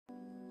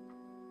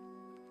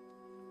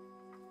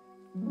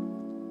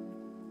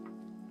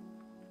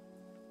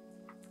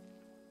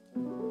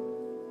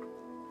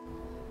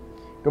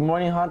Good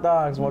morning, hot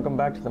dogs. Welcome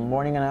back to the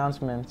morning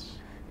announcements.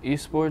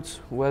 Esports,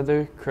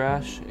 weather,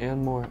 crash,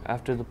 and more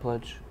after the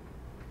pledge.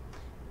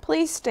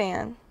 Please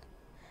stand.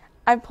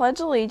 I pledge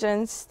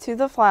allegiance to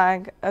the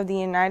flag of the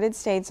United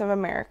States of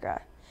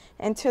America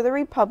and to the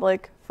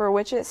republic for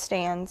which it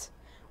stands,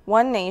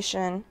 one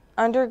nation,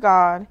 under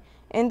God,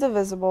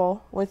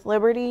 indivisible, with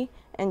liberty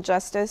and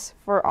justice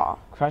for all.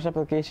 Crash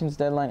applications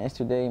deadline is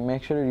today.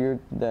 Make sure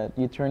that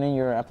you turn in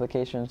your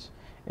applications.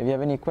 If you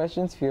have any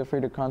questions, feel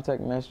free to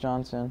contact Ms.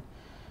 Johnson.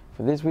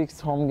 For this week's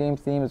home game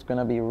theme is going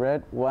to be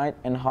red, white,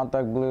 and hot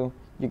dog blue.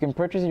 You can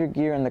purchase your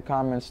gear in the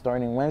comments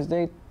starting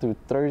Wednesday through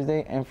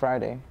Thursday and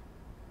Friday.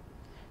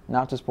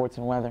 Now to sports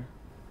and weather.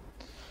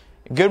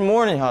 Good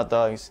morning, hot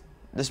dogs.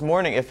 This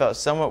morning it felt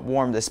somewhat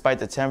warm despite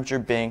the temperature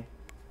being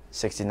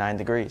 69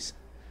 degrees.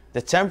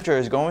 The temperature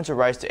is going to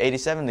rise to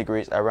 87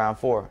 degrees around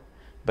 4,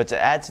 but to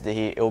add to the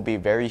heat, it will be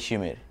very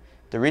humid.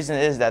 The reason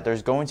is that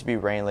there's going to be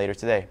rain later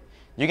today.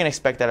 You can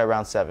expect that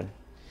around 7.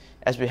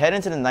 As we head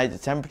into the night, the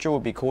temperature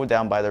will be cooled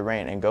down by the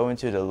rain and go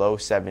into the low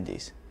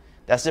 70s.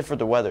 That's it for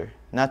the weather.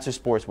 Not to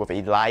sports with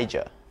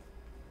Elijah.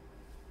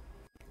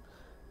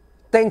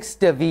 Thanks,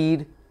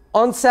 David.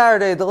 On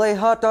Saturday, the Lady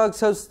Hot Dogs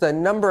host the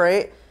number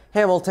 8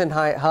 Hamilton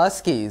Heights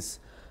Huskies.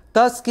 The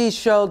Huskies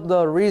showed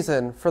the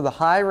reason for the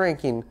high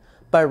ranking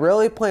by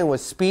really playing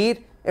with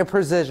speed and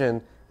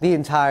precision the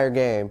entire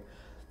game.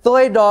 The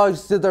Lady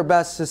Dogs did their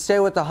best to stay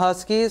with the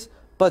Huskies,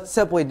 but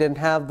simply didn't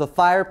have the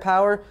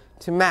firepower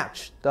to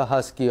match the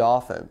Husky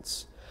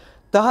offense.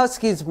 The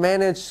Huskies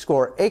managed to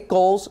score 8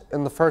 goals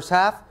in the first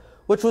half,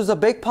 which was a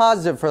big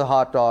positive for the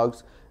Hot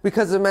Dogs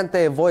because it meant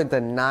they avoided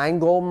the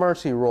 9-goal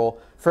mercy rule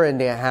for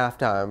Indy at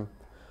halftime.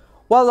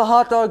 While the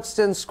Hot Dogs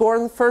didn't score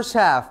in the first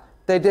half,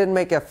 they did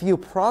make a few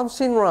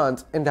promising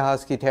runs into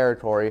Husky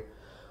territory.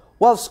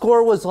 While the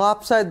score was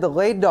lopsided, the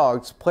Lady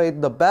Dogs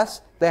played the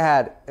best they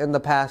had in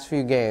the past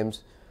few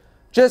games,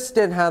 just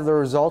didn't have the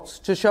results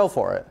to show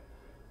for it.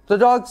 The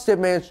Dogs did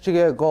manage to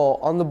get a goal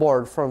on the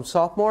board from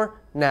sophomore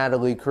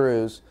Natalie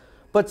Cruz,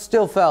 but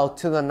still fell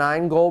to the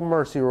 9-goal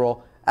mercy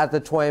rule at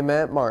the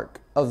 20-minute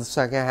mark of the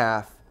second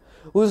half,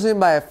 losing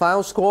by a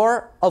final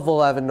score of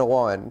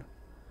 11-1.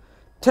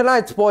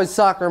 Tonight's boys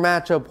soccer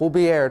matchup will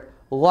be aired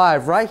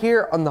live right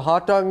here on the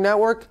Hot Dog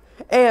Network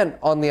and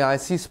on the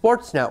IC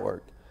Sports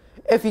Network.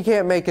 If you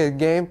can't make a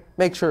game,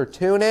 make sure to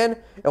tune in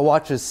and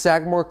watch the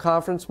Sagamore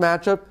Conference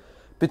matchup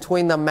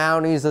between the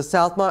Mounties of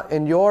Southmont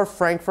and your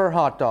Frankfurt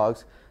Hot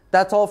Dogs.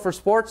 That's all for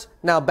sports.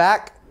 Now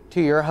back to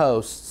your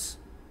hosts.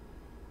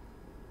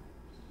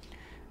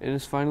 It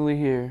is finally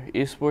here.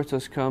 Esports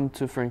has come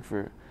to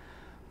Frankfurt.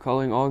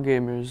 Calling all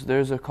gamers,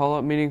 there's a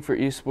call-up meeting for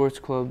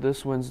Esports Club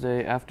this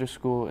Wednesday after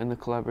school in the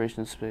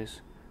collaboration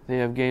space. They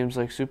have games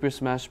like Super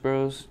Smash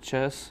Bros.,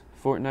 chess,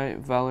 Fortnite,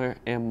 Valor,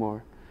 and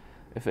more.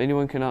 If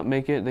anyone cannot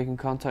make it, they can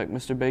contact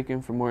Mr.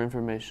 Bacon for more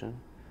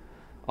information.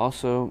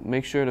 Also,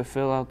 make sure to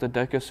fill out the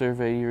DECA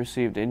survey you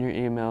received in your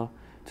email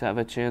to have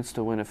a chance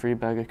to win a free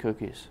bag of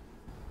cookies.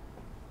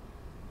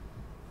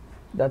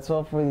 That's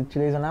all for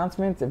today's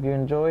announcements. If you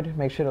enjoyed,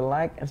 make sure to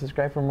like and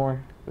subscribe for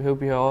more. We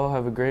hope you all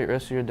have a great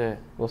rest of your day.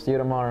 We'll see you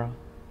tomorrow.